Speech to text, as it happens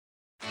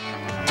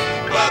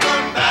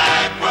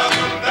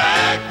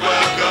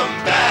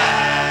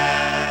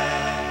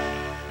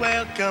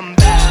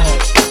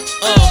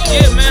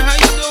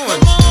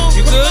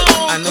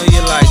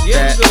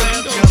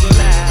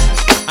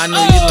I know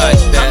you like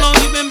that. How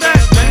long you been back,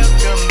 man?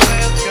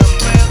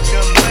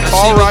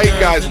 All right,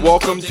 guys,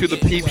 welcome to the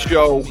Peep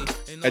Show,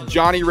 a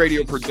Johnny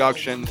Radio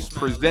production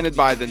presented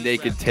by The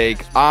Naked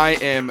Take. I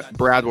am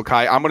Brad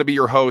Wakai. I'm going to be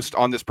your host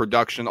on this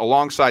production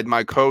alongside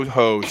my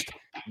co-host,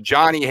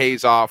 Johnny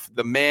Hazoff,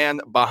 the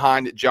man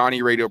behind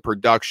Johnny Radio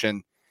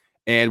production.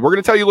 And we're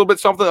going to tell you a little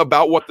bit something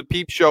about what the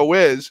Peep Show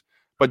is.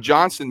 But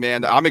Johnson,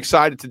 man, I'm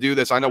excited to do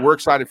this. I know we're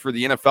excited for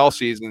the NFL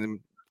season.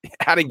 And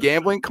adding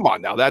gambling, come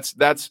on now, that's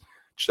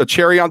a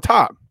cherry on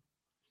top.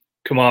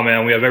 Come on,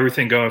 man. We have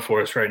everything going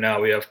for us right now.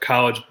 We have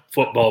college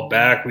football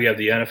back. We have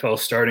the NFL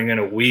starting in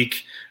a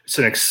week. It's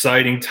an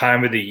exciting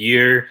time of the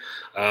year.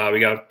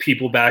 We got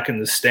people back in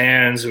the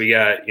stands. We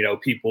got,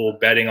 people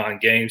betting on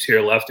games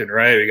here left and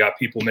right. We got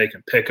people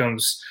making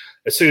pick'ems.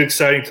 It's an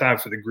exciting time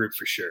for the group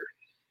for sure.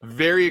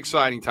 Very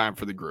exciting time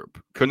for the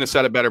group. Couldn't have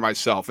said it better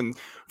myself. And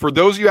for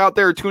those of you out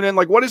there who tune in,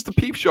 like, what is the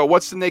Peep Show?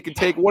 What's the Naked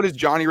Take? What is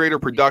Johnny Radio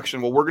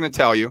production? Well, we're going to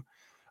tell you.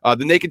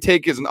 The Naked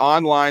Take is an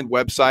online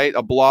website,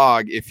 a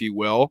blog, if you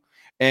will,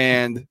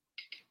 and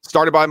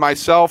started by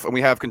myself. And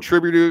we have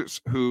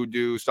contributors who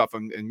do stuff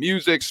in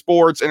music,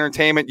 sports,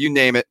 entertainment, you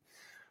name it.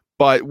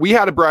 But we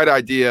had a bright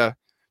idea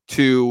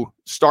to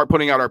start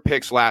putting out our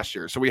picks last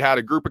year. So we had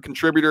a group of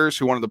contributors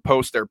who wanted to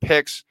post their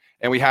picks,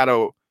 and we had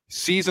a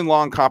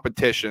season-long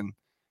competition.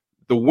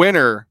 The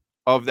winner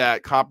of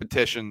that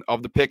competition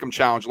of the Pick'em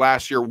Challenge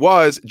last year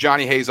was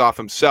Johnny Hazoff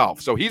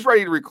himself. So he's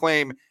ready to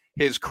reclaim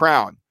his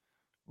crown.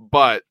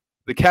 But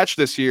the catch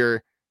this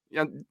year,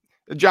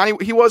 Johnny,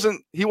 he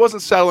wasn't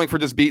settling for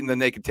just beating the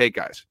Naked Take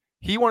guys.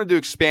 He wanted to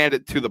expand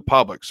it to the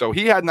public. So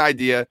he had an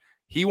idea.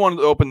 He wanted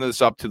to open this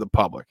up to the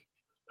public.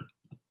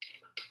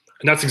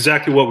 And that's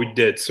exactly what we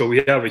did. So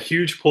we have a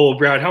huge poll.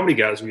 Brad, how many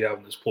guys do we have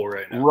in this poll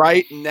right now?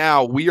 Right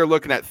now, we are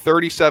looking at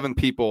 37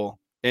 people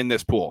in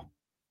this pool.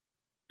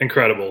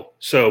 Incredible.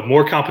 So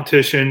more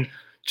competition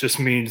just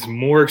means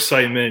more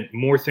excitement,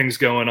 more things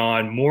going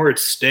on, more at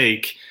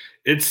stake.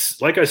 It's,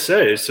 like I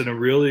said, it's in a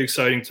really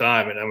exciting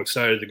time, and I'm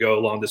excited to go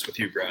along this with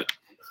you, Brad.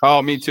 Oh,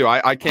 me too.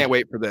 I can't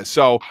wait for this.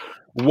 So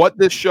what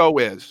this show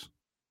is,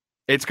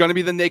 it's going to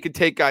be the Naked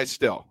Take guys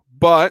still,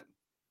 but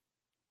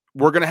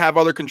we're going to have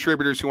other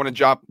contributors who want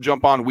to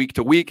jump on week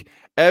to week.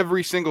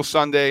 Every single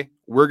Sunday,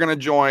 we're going to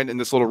join in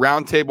this little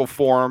roundtable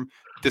forum,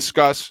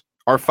 discuss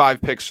our 5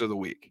 picks of the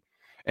week.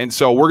 And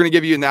so we're going to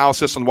give you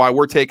analysis on why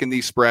we're taking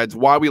these spreads,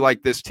 why we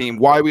like this team,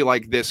 why we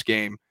like this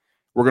game.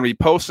 We're going to be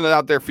posting it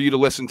out there for you to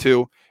listen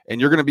to,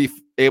 and you're going to be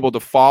able to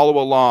follow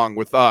along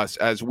with us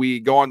as we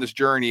go on this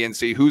journey and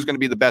see who's going to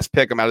be the best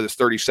pick 'em out of this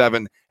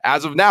 37.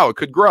 As of now, it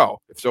could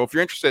grow. So if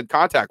you're interested,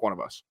 contact one of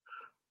us.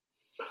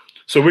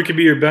 So we could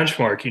be your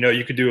benchmark.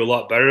 You could do a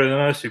lot better than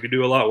us. You could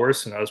do a lot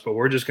worse than us, but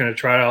we're just going to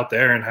try it out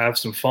there and have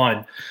some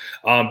fun.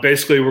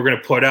 Basically, we're going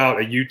to put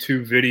out a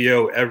YouTube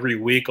video every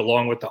week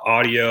along with the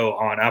audio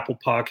on Apple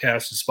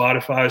Podcasts and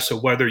Spotify. So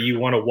whether you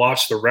want to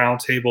watch the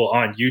roundtable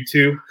on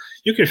YouTube,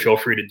 you can feel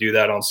free to do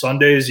that on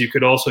Sundays. You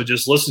could also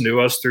just listen to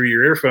us through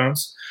your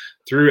earphones,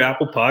 through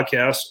Apple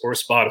Podcasts or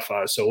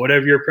Spotify. So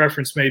whatever your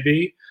preference may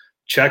be,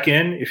 check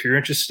in if you're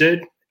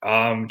interested.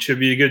 It should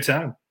be a good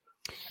time.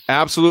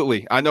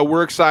 Absolutely. I know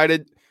we're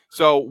excited.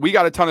 So we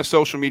got a ton of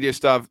social media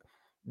stuff.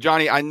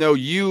 Johnny, I know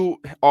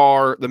you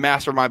are the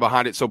mastermind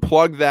behind it. So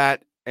plug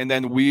that, and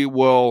then we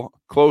will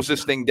close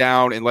this thing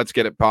down and let's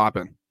get it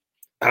popping.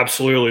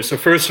 Absolutely. So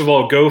first of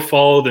all, go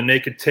follow The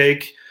Naked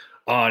Take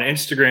on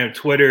Instagram,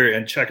 Twitter,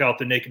 and check out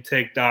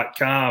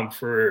thenakedtake.com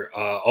for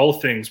all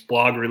things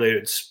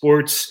blog-related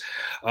sports.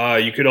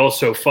 You could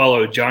also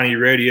follow Johnny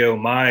Radio,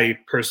 my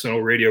personal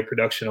radio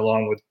production,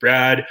 along with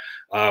Brad,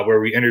 where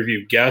we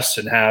interview guests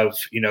and have,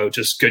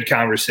 just good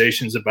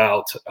conversations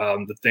about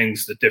the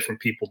things that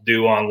different people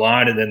do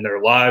online and in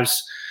their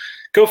lives.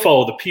 Go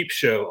follow The Peep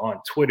Show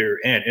on Twitter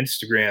and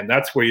Instagram.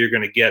 That's where you're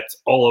going to get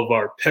all of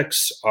our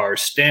picks, our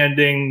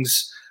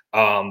standings,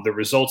 the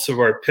results of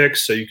our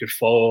picks, so you could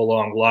follow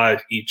along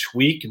live each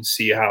week and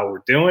see how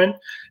we're doing,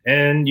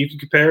 and you can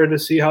compare to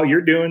see how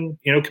you're doing,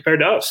 compared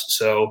to us.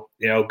 So,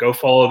 go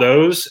follow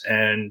those,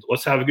 and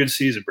let's have a good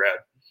season, Brad.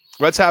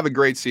 Let's have a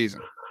great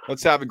season.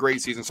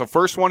 So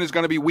first one is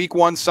going to be week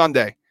 1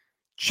 Sunday.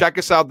 Check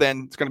us out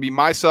then. It's going to be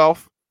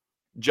myself,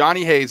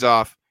 Johnny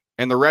Hazoff,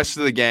 and the rest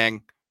of the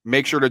gang.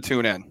 Make sure to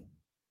tune in.